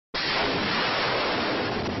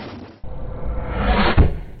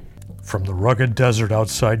From the rugged desert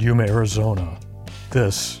outside Yuma, Arizona,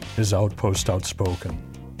 this is Outpost Outspoken.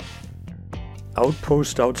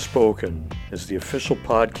 Outpost Outspoken is the official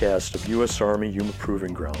podcast of U.S. Army Yuma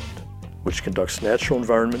Proving Ground, which conducts natural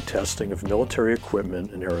environment testing of military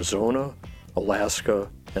equipment in Arizona,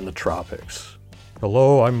 Alaska, and the tropics.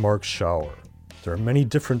 Hello, I'm Mark Schauer. There are many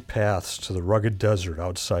different paths to the rugged desert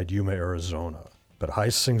outside Yuma, Arizona, but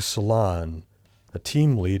Silen, a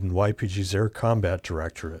team lead in YPG's Air Combat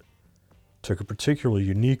Directorate, took a particularly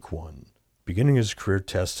unique one, beginning his career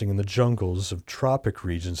testing in the jungles of Tropic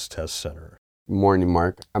Regions Test Center. Good morning,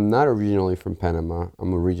 Mark. I'm not originally from Panama.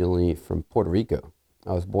 I'm originally from Puerto Rico.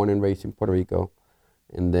 I was born and raised in Puerto Rico,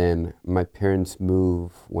 and then my parents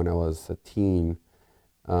moved when I was a teen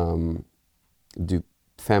due to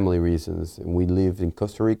family reasons. And we lived in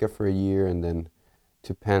Costa Rica for a year and then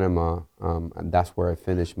to Panama, and that's where I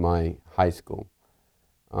finished my high school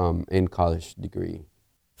and college degree.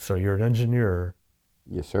 So you're an engineer.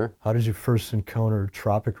 Yes, sir. How did you first encounter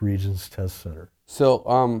Tropic Regions Test Center?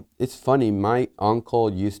 So it's funny. My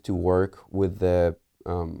uncle used to work with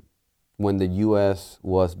when the U.S.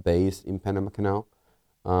 was based in Panama Canal.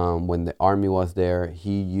 When the Army was there,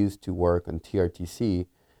 he used to work on TRTC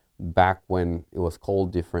back when it was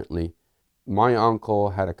called differently. My uncle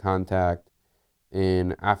had a contact,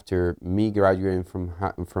 and after me graduating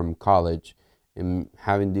from college and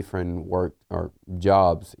having different work or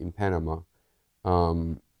jobs in Panama,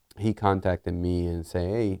 he contacted me and said,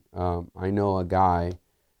 "Hey, I know a guy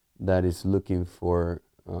that is looking for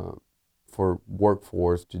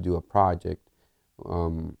workforce to do a project.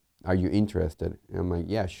 Are you interested?" And I'm like,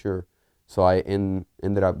 "Yeah, sure." So I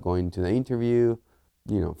ended up going to the interview.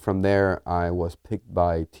 From there, I was picked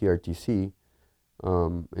by TRTC.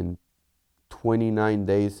 In 29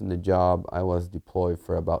 days in the job, I was deployed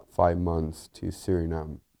for about 5 months to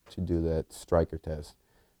Suriname to do that striker test,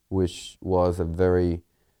 which was a very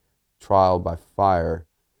trial by fire,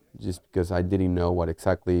 just because I didn't know what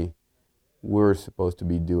exactly we were supposed to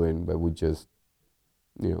be doing, but we just,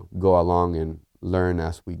 go along and learn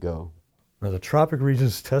as we go. Now, the Tropic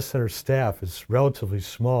Regions Test Center staff is relatively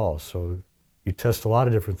small, so you test a lot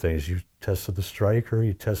of different things. You tested the striker,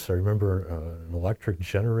 I remember, an electric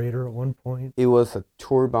generator at one point. It was a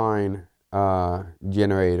turbine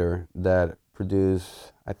generator that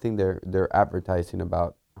produced, I think they're advertising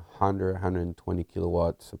about 120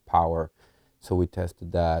 kilowatts of power. So we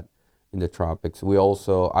tested that in the tropics. I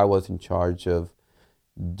was in charge of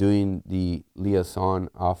doing the liaison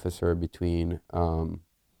officer between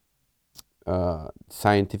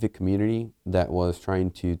scientific community that was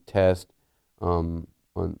trying to test on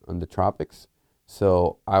the tropics.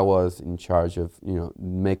 So I was in charge of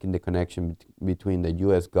making the connection between the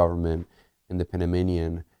U.S. government and the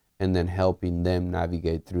Panamanian, and then helping them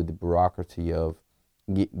navigate through the bureaucracy of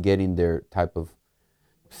getting their type of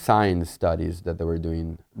science studies that they were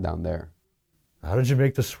doing down there. How did you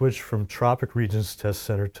make the switch from Tropic Regions Test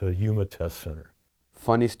Center to Yuma Test Center?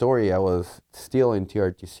 Funny story, I was still in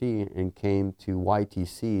TRTC and came to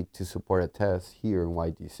YTC to support a test here in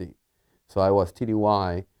YTC. So I was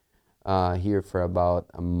TDY here for about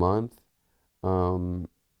a month,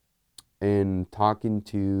 and talking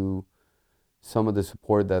to some of the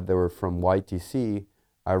support that they were from YTC,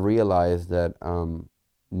 I realized that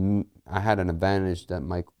I had an advantage that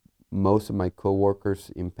most of my coworkers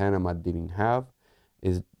in Panama didn't have,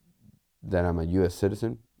 is that I'm a U.S.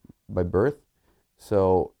 citizen by birth.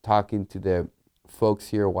 So talking to the folks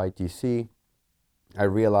here at YTC, I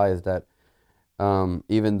realized that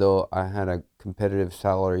even though I had a competitive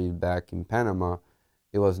salary back in Panama,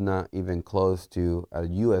 it was not even close to a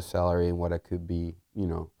U.S. salary and what I could be,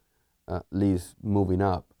 at least moving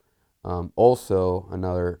up. Also,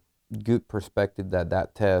 another good perspective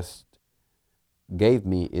that test gave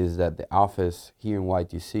me is that the office here in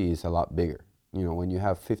YTC is a lot bigger. When you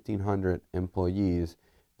have 1,500 employees,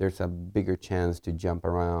 there's a bigger chance to jump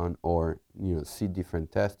around or, see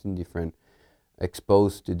different testing,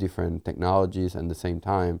 exposed to different technologies, and at the same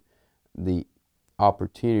time, the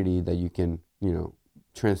opportunity that you can,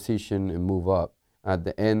 transition and move up. At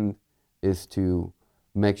the end is to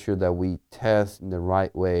make sure that we test in the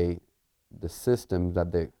right way the systems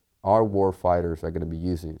that our warfighters are going to be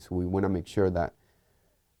using. So we want to make sure that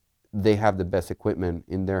they have the best equipment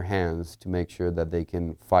in their hands to make sure that they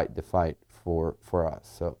can fight the fight for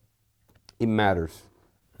us. So it matters.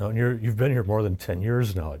 Now, you've been here more than 10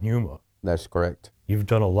 years now at Yuma. That's correct. You've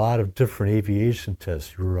done a lot of different aviation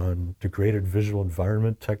tests. You were on degraded visual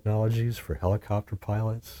environment technologies for helicopter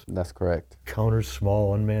pilots. That's correct. Counter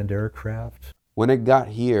small unmanned aircraft. When I got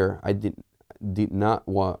here, I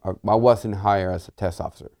wasn't hired as a test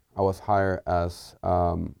officer. I was hired as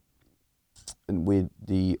with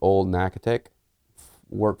the old Nakatech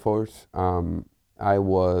workforce. I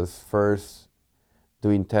was first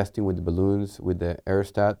doing testing with the balloons with the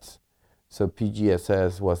aerostats. So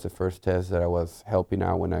PGSS was the first test that I was helping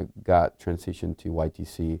out when I got transitioned to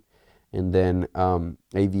YTC. And then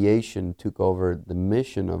aviation took over the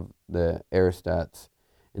mission of the aerostats.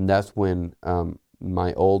 And that's when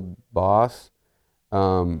my old boss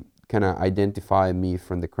kind of identified me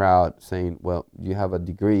from the crowd saying, well, you have a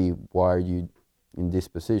degree, why are you in this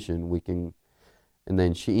position? We can. And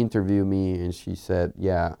then she interviewed me and she said,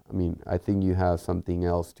 yeah, I mean, I think you have something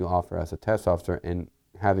else to offer as a test officer and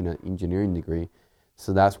having an engineering degree.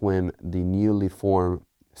 So that's when the newly formed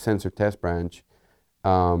sensor test branch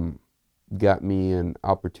got me an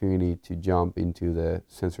opportunity to jump into the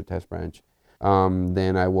sensor test branch.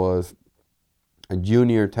 Then I was a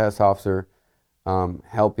junior test officer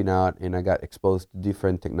helping out, and I got exposed to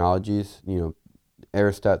different technologies. You know,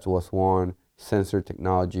 aerostats was one, sensor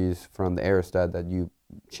technologies from the aerostat that you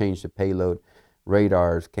change the payload,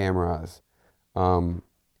 radars, cameras.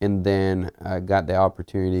 And then I got the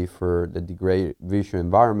opportunity for the degraded visual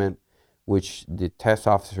environment, which the test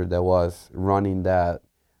officer that was running that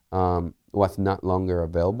was not longer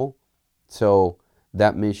available. So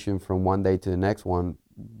that mission from one day to the next one,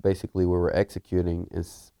 basically we were executing,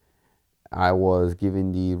 is I was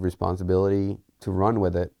given the responsibility to run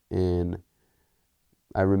with it. And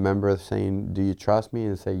I remember saying, do you trust me?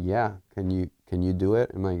 And say, yeah, can you do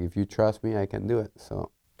it? And like, if you trust me, I can do it. So.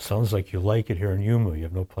 Sounds like you like it here in Yuma. You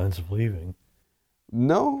have no plans of leaving.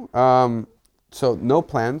 No, so no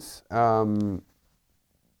plans. I'm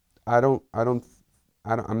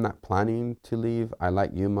not planning to leave. I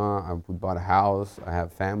like Yuma. We bought a house. I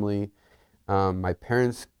have family. My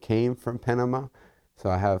parents came from Panama, so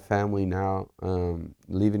I have family now.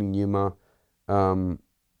 Living in Yuma.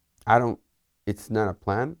 It's not a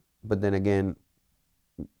plan, but then again,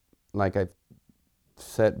 like I've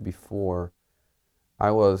said before, I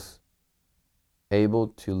was able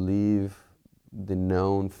to leave the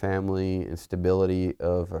known family and stability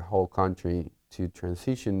of a whole country to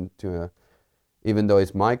transition to even though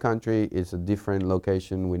it's my country, it's a different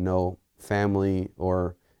location with no family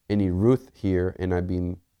or any root here, and I've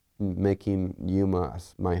been making Yuma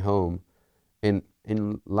as my home and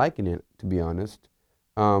liking it, to be honest.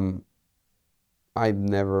 I've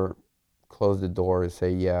never closed the door and say,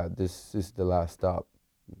 yeah, this is the last stop,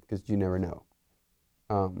 because you never know.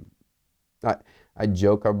 I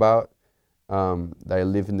joke about that I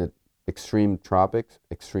live in the extreme tropics,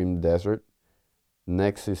 extreme desert.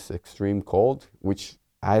 Next is extreme cold, which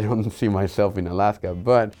I don't see myself in Alaska,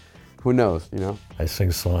 but who knows, you know? I sing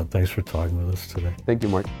Silen. Thanks for talking with us today. Thank you,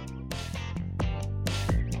 Mark.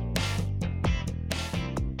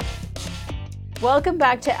 Welcome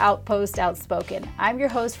back to Outpost, Outspoken. I'm your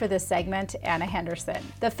host for this segment, Ana Henderson.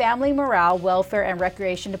 The Family Morale, Welfare, and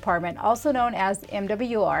Recreation Department, also known as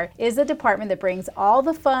MWR, is a department that brings all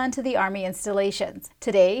the fun to the Army installations.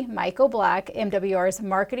 Today, Maiko Black, MWR's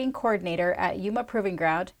marketing coordinator at Yuma Proving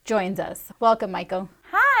Ground, joins us. Welcome, Maiko.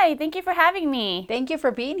 Hi, thank you for having me. Thank you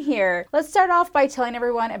for being here. Let's start off by telling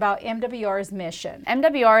everyone about MWR's mission.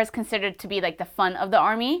 MWR is considered to be like the fun of the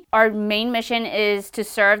Army. Our main mission is to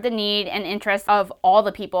serve the need and interests of all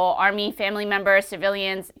the people, Army, family members,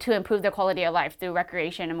 civilians, to improve their quality of life through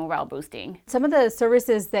recreation and morale boosting. Some of the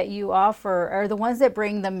services that you offer are the ones that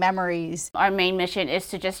bring the memories. Our main mission is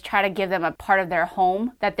to just try to give them a part of their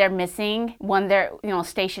home that they're missing when they're,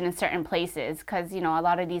 stationed in certain places, because, a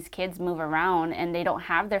lot of these kids move around and they don't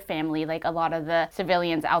have their family like a lot of the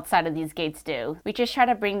civilians outside of these gates do. We just try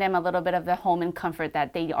to bring them a little bit of the home and comfort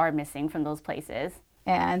that they are missing from those places.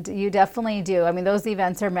 And you definitely do. I mean, those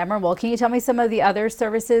events are memorable. Can you tell me some of the other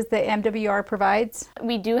services that MWR provides?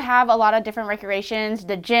 We do have a lot of different recreations,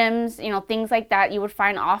 the gyms, things like that you would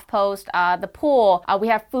find off-post, the pool. We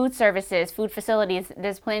have food services, food facilities.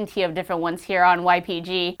 There's plenty of different ones here on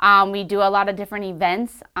YPG. We do a lot of different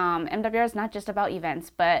events. MWR is not just about events,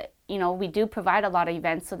 but we do provide a lot of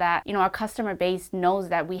events so that, our customer base knows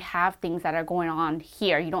that we have things that are going on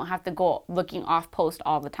here. You don't have to go looking off post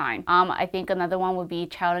all the time. I think another one would be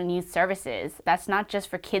child and youth services. That's not just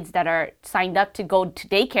for kids that are signed up to go to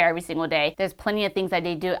daycare every single day. There's plenty of things that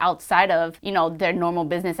they do outside of, their normal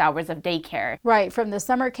business hours of daycare. Right, from the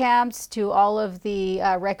summer camps to all of the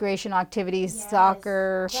recreational activities, yes,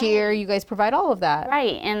 soccer, cheer, you guys provide all of that.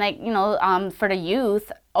 Right, and for the youth,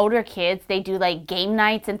 older kids, they do like game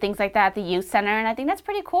nights and things like that at the youth center, and I think that's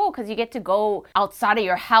pretty cool because you get to go outside of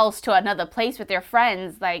your house to another place with your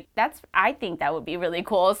friends. I think that would be really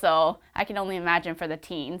cool, so I can only imagine for the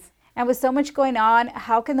teens. And with so much going on,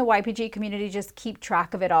 how can the YPG community just keep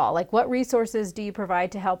track of it all? Like, what resources do you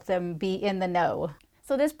provide to help them be in the know?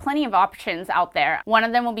 So there's plenty of options out there. One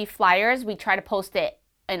of them will be flyers. We try to post it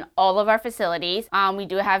in all of our facilities. We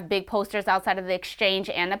do have big posters outside of the exchange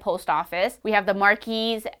and the post office. We have the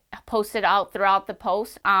marquees posted out throughout the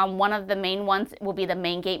post. One of the main ones will be the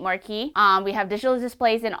main gate marquee. We have digital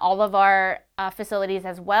displays in all of our facilities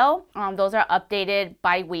as well. Those are updated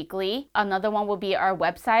bi-weekly. Another one will be our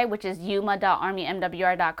website, which is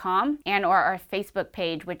yuma.armymwr.com, and or our Facebook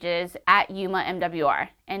page, which is @YumaMWR.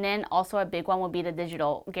 And then also a big one will be the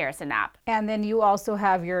digital Garrison app. And then you also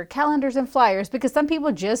have your calendars and flyers, because some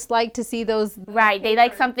people just like to see those. Right, they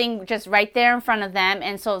like something just right there in front of them,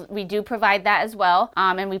 and so we do provide that as well.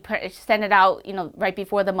 And we send it out, right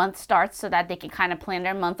before the month starts, so that they can kind of plan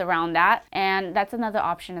their month around that. And that's another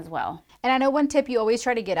option as well. And I know one tip you always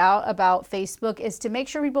try to get out about Facebook is to make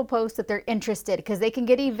sure people post that they're interested, because they can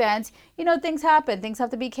get events. Things happen. Things have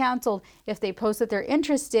to be canceled. If they post that they're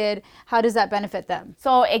interested, how does that benefit them?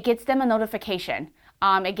 So it gets them a notification.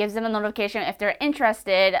 It gives them a notification if they're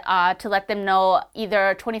interested to let them know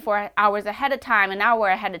either 24 hours ahead of time, an hour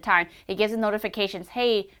ahead of time. It gives them notifications,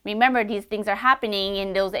 hey, remember these things are happening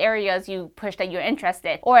in those areas you push that you're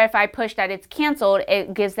interested. Or if I push that it's canceled,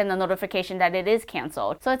 it gives them the notification that it is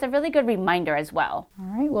canceled. So it's a really good reminder as well.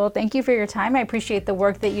 All right, well, thank you for your time. I appreciate the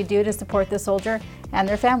work that you do to support the soldier and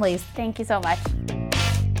their families. Thank you so much.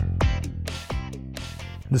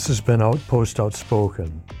 This has been Outpost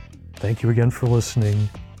Outspoken. Thank you again for listening.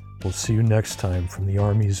 We'll see you next time from the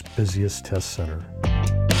Army's busiest test center.